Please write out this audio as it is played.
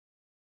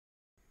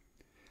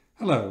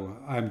Hello,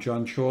 I'm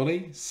John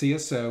Chorley,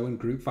 CSO and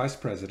Group Vice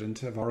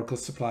President of Oracle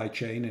Supply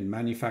Chain and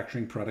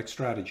Manufacturing Product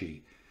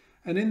Strategy.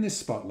 And in this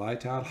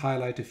spotlight, I'll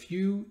highlight a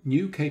few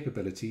new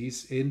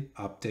capabilities in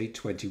Update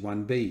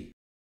 21B.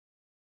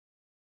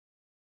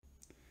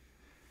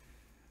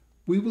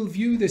 We will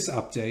view this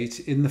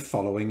update in the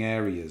following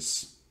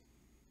areas.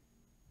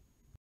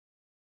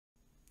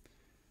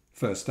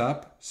 First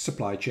up,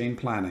 supply chain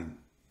planning.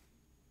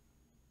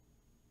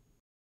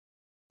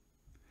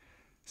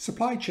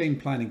 Supply Chain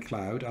Planning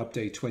Cloud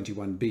Update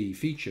 21B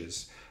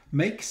features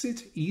makes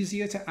it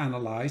easier to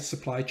analyze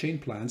supply chain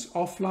plans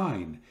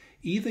offline,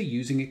 either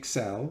using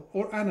Excel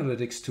or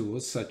analytics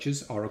tools such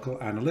as Oracle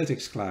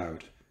Analytics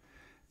Cloud.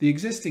 The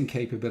existing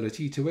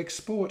capability to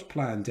export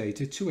plan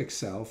data to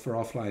Excel for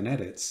offline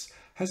edits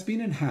has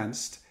been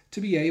enhanced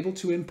to be able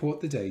to import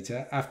the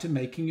data after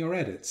making your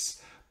edits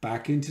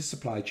back into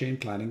Supply Chain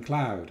Planning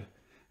Cloud.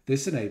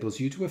 This enables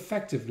you to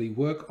effectively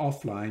work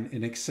offline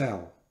in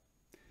Excel.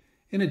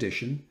 In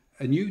addition,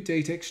 a new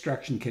data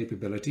extraction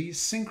capability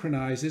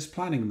synchronizes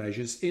planning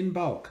measures in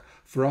bulk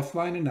for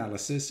offline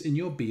analysis in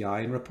your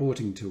BI and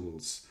reporting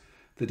tools.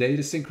 The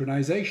data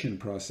synchronization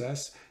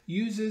process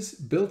uses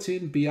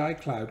built-in BI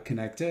Cloud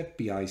Connector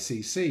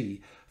 (BICC)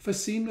 for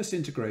seamless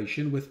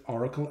integration with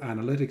Oracle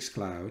Analytics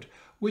Cloud,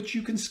 which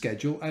you can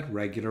schedule at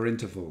regular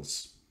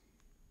intervals.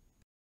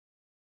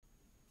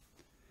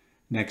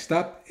 Next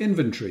up,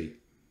 inventory.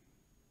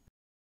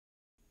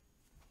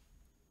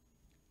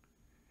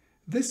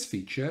 This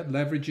feature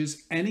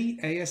leverages any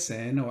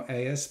ASN or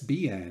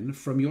ASBN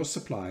from your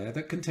supplier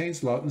that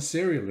contains lot and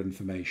serial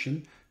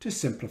information to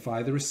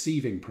simplify the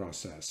receiving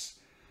process.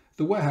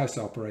 The warehouse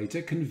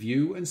operator can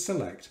view and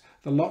select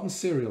the lot and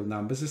serial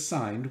numbers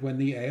assigned when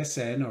the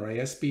ASN or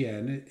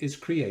ASBN is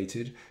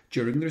created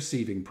during the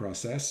receiving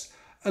process,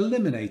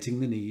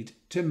 eliminating the need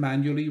to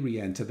manually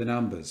re-enter the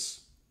numbers.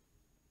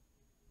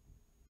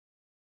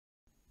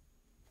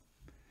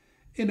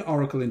 In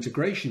Oracle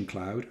Integration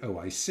Cloud,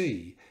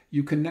 OIC,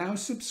 you can now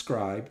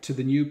subscribe to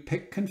the new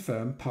Pick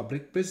Confirm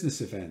public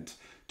business event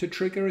to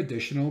trigger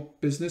additional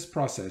business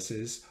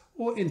processes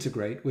or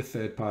integrate with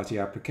third-party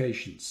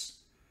applications.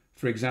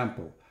 For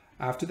example,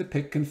 after the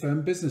Pick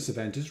Confirm business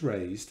event is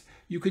raised,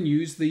 you can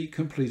use the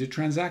Completed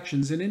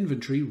Transactions in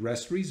Inventory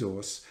REST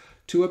resource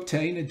to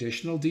obtain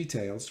additional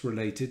details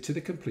related to the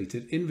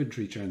completed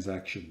inventory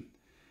transaction.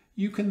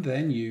 You can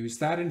then use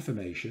that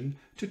information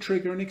to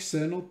trigger an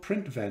external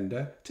print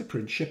vendor to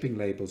print shipping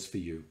labels for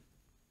you.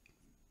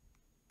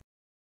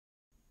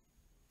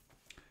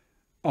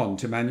 On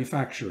to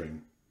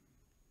manufacturing.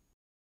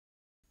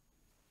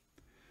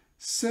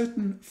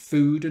 Certain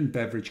food and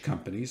beverage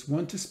companies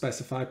want to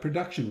specify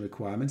production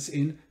requirements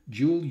in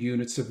dual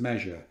units of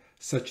measure,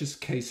 such as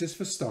cases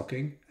for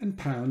stocking and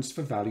pounds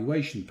for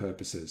valuation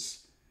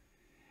purposes.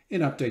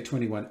 In Update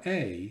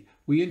 21A,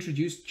 we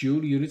introduced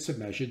dual units of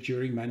measure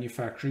during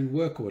manufacturing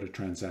work order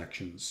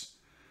transactions.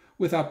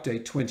 With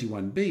Update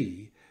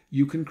 21B,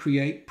 you can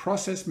create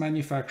process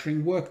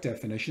manufacturing work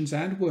definitions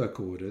and work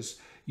orders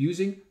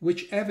using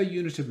whichever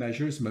unit of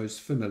measure is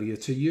most familiar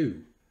to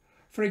you.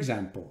 For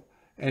example,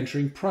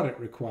 entering product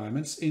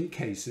requirements in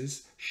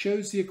cases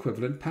shows the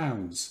equivalent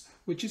pounds,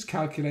 which is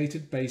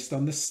calculated based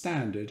on the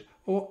standard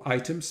or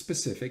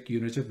item-specific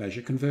unit of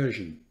measure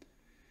conversion.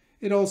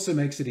 It also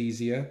makes it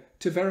easier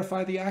to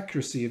verify the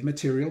accuracy of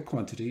material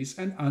quantities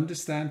and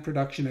understand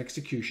production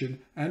execution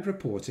and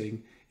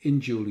reporting in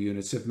dual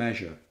units of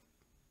measure.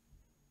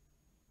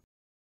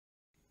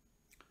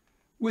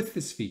 With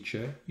this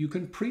feature, you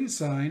can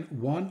pre-assign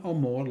one or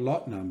more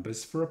lot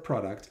numbers for a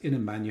product in a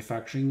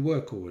manufacturing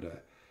work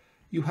order.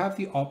 You have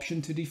the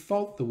option to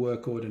default the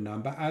work order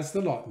number as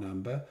the lot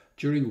number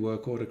during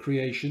work order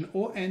creation,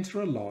 or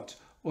enter a lot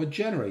or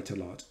generate a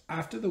lot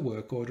after the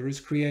work order is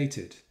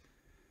created.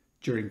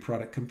 During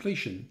product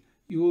completion,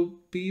 you will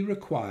be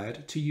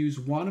required to use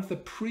one of the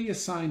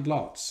pre-assigned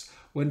lots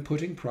when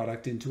putting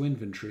product into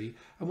inventory,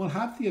 and will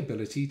have the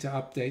ability to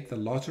update the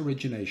lot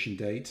origination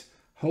date,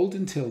 hold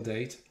until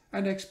date,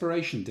 and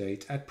expiration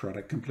date at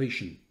product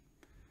completion.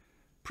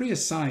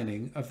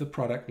 Pre-assigning of the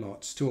product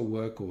lots to a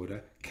work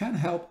order can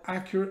help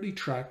accurately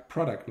track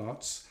product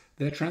lots,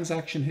 their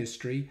transaction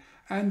history,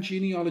 and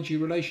genealogy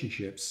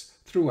relationships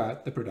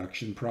throughout the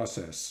production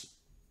process.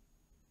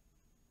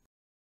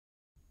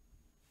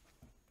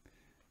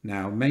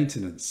 Now,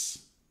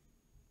 maintenance.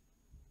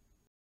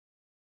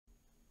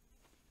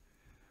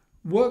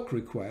 Work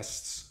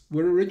requests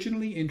were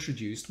originally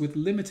introduced with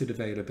limited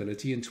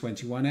availability in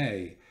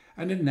 21A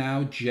and are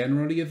now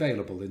generally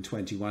available in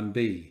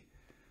 21B.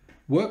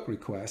 Work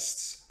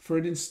requests for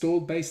an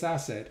installed base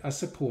asset are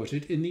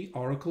supported in the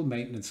Oracle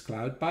Maintenance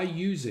Cloud by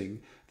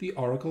using the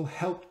Oracle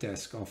Help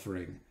Desk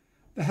offering.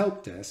 The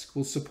Help Desk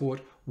will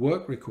support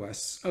work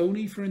requests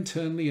only for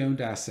internally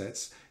owned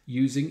assets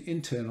using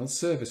internal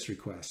service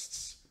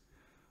requests.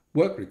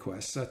 Work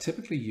requests are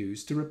typically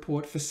used to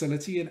report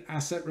facility and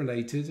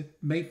asset-related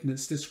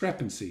maintenance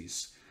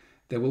discrepancies.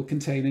 They will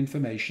contain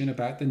information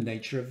about the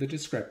nature of the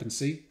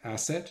discrepancy,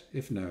 asset,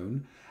 if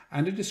known,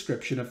 and a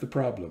description of the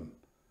problem.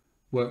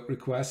 Work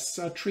requests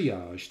are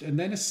triaged and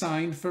then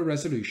assigned for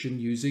resolution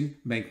using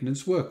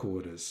maintenance work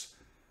orders.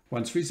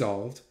 Once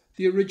resolved,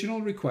 the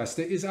original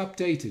requester is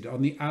updated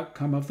on the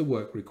outcome of the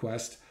work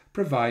request,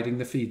 providing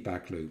the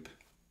feedback loop.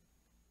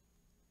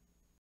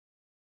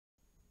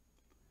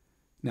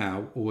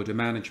 Now, order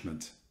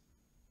management.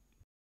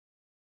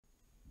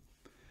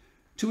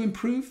 To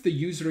improve the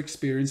user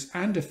experience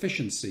and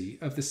efficiency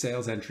of the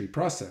sales entry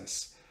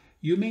process,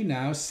 you may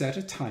now set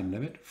a time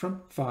limit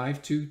from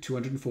 5 to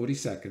 240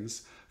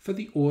 seconds for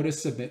the order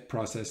submit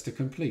process to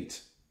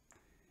complete.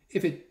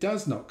 If it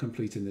does not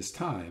complete in this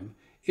time,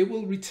 it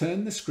will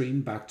return the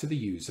screen back to the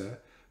user,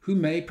 who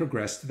may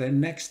progress to their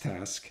next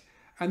task,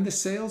 and the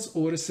sales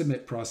order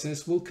submit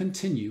process will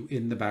continue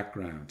in the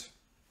background.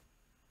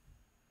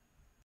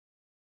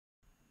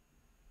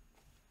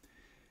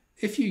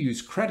 If you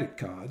use credit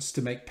cards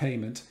to make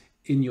payment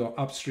in your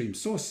upstream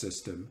source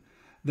system,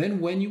 then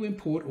when you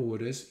import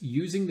orders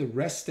using the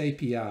REST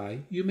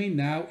API, you may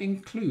now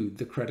include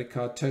the credit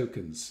card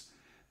tokens.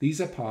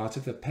 These are part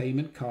of the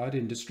Payment Card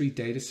Industry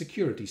Data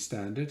Security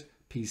Standard,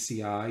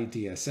 PCI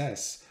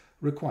DSS,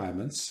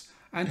 requirements,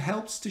 and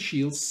helps to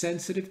shield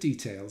sensitive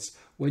details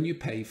when you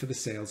pay for the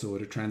sales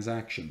order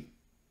transaction.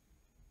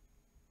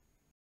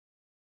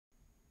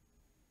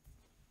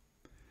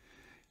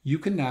 You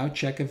can now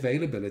check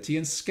availability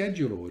and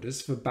schedule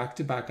orders for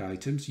back-to-back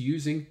items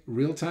using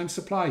real-time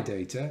supply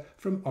data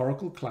from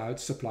Oracle Cloud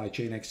Supply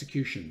Chain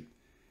Execution.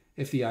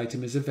 If the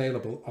item is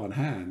available on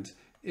hand,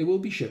 it will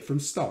be shipped from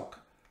stock.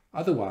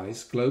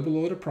 Otherwise, Global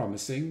Order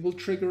Promising will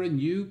trigger a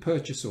new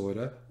purchase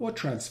order or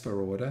transfer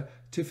order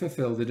to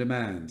fulfill the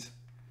demand.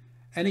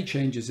 Any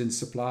changes in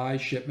supply,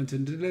 shipment,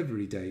 and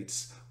delivery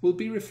dates will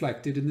be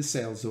reflected in the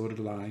sales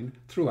order line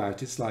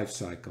throughout its life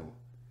cycle.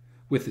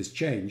 With this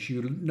change,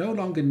 you no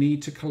longer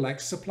need to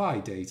collect supply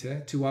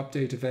data to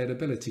update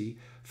availability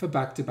for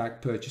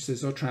back-to-back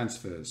purchases or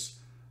transfers.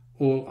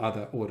 All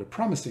other order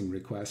promising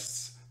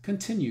requests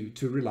continue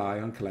to rely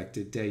on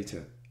collected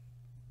data.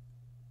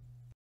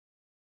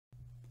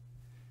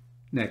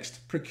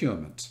 Next,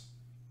 procurement.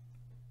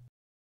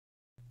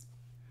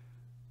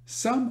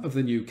 Some of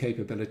the new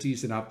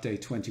capabilities in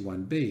Update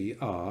 21B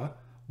are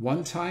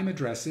one-time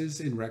addresses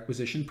in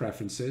requisition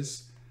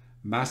preferences,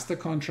 master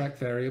contract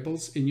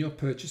variables in your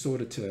purchase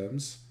order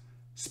terms,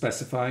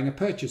 specifying a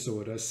purchase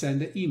order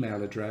sender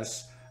email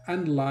address,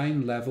 and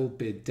line level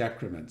bid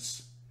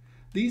decrements.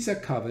 These are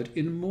covered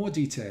in more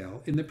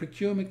detail in the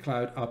Procurement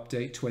Cloud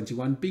Update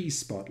 21B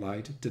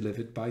Spotlight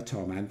delivered by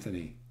Tom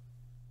Anthony.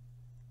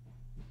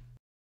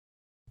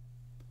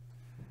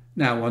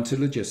 Now on to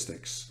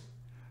logistics.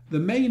 The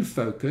main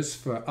focus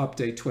for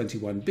Update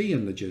 21B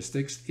in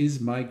logistics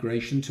is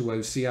migration to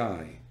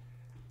OCI.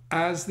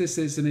 As this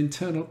is an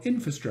internal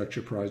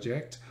infrastructure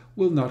project,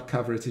 we'll not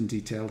cover it in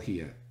detail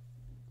here.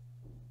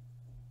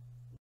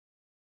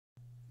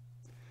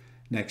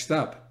 Next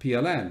up,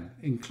 PLM,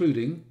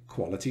 including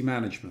quality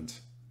management.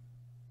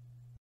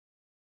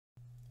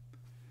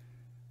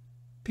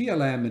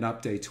 PLM in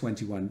Update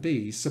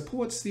 21B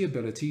supports the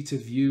ability to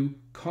view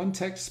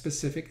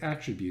context-specific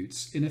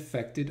attributes in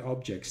affected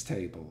objects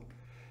table.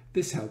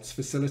 This helps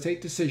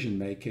facilitate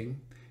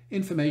decision-making.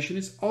 Information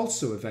is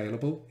also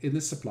available in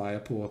the supplier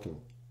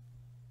portal.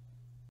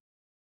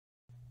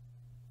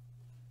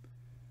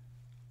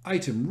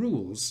 Item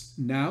rules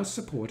now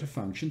support a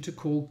function to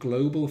call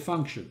global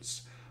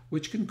functions,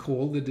 which can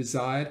call the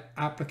desired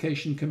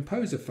application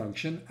composer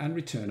function and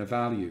return a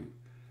value.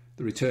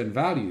 The return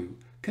value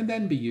can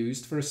then be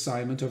used for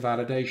assignment or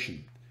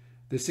validation.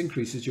 This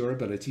increases your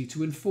ability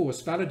to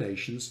enforce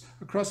validations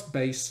across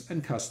base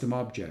and custom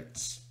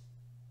objects.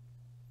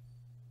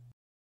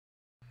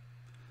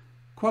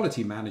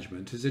 Quality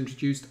management has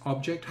introduced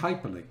object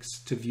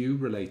hyperlinks to view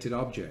related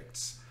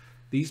objects.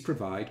 These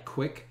provide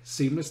quick,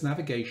 seamless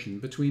navigation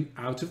between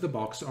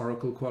out-of-the-box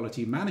Oracle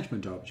Quality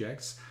Management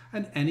objects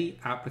and any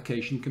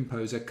Application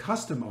Composer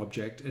custom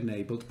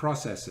object-enabled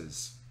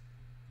processes.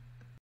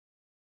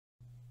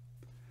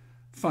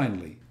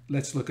 Finally,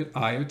 let's look at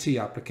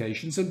IoT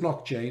applications and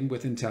blockchain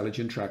with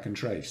intelligent track and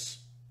trace.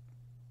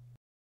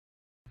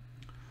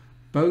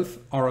 Both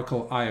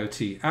Oracle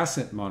IoT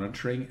Asset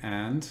Monitoring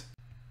and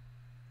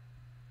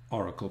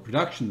Oracle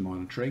Production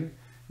Monitoring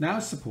now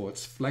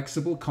supports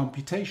flexible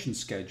computation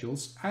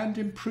schedules and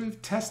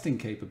improved testing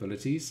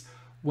capabilities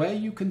where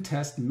you can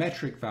test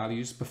metric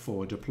values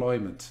before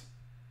deployment.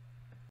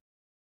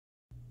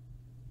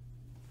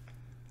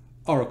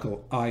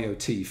 Oracle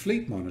IoT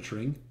Fleet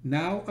Monitoring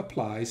now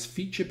applies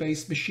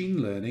feature-based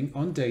machine learning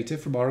on data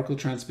from Oracle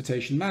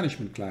Transportation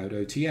Management Cloud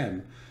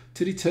 (OTM)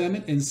 to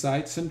determine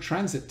insights and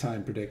transit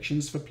time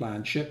predictions for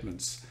planned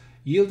shipments,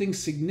 yielding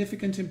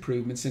significant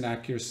improvements in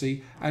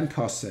accuracy and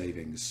cost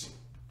savings.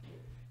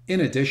 In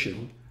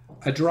addition,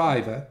 a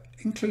driver,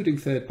 including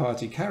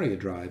third-party carrier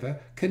driver,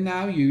 can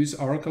now use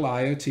Oracle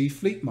IoT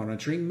Fleet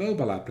Monitoring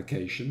mobile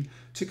application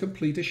to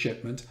complete a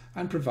shipment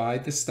and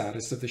provide the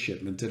status of the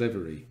shipment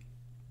delivery.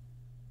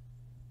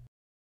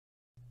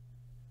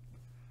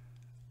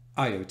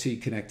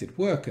 IoT Connected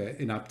Worker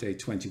in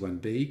Update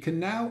 21B can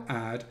now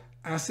add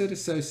asset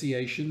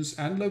associations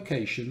and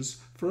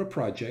locations for a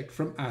project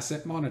from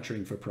asset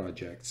monitoring for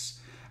projects,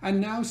 and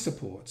now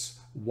supports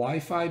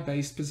Wi-Fi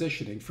based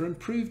positioning for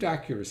improved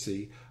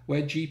accuracy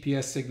where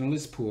GPS signal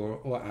is poor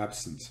or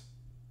absent.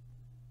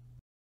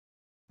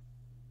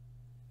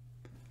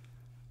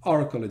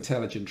 Oracle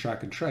Intelligent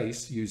Track and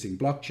Trace using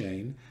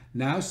blockchain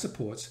now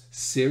supports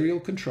serial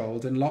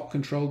controlled and lock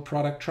controlled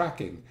product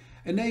tracking,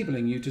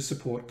 enabling you to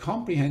support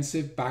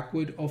comprehensive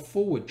backward or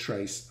forward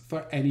trace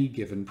for any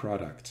given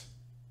product.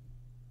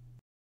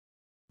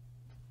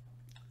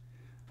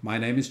 My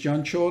name is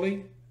John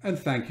Chorley, and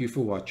thank you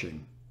for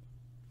watching.